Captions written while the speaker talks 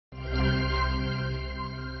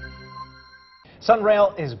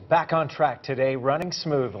SunRail is back on track today, running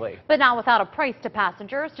smoothly. But not without a price to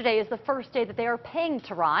passengers. Today is the first day that they are paying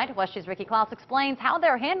to ride. WESH's Ricky Klaus explains how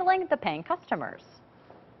they're handling the paying customers.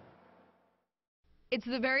 It's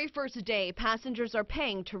the very first day passengers are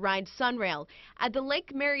paying to ride SunRail. At the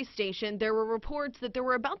Lake Mary station, there were reports that there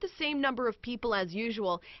were about the same number of people as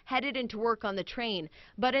usual headed into work on the train.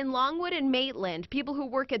 But in Longwood and Maitland, people who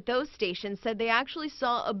work at those stations said they actually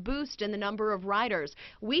saw a boost in the number of riders.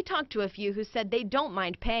 We talked to a few who said they don't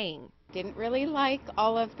mind paying. Didn't really like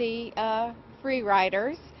all of the free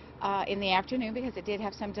riders in the afternoon because it did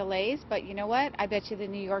have some delays. But you know what? I bet you the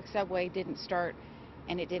New York subway didn't start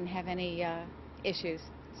and it didn't have any issues,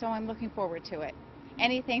 so I'm looking forward to it.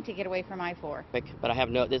 Anything to get away from I-4. But I have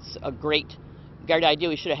no, it's a great idea.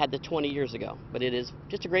 We should have had that 20 years ago, but it is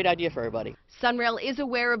just a great idea for everybody. SunRail is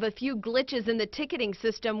aware of a few glitches in the ticketing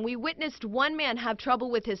system. We witnessed one man have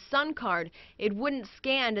trouble with his Sun card. It wouldn't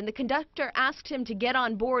scan, and the conductor asked him to get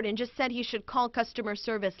on board and just said he should call customer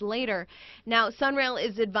service later. Now, SunRail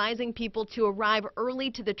is advising people to arrive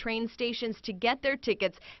early to the train stations to get their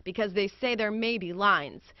tickets because they say there may be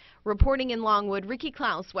lines. Reporting in Longwood, Ricky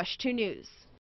Klaus, WESH 2 News.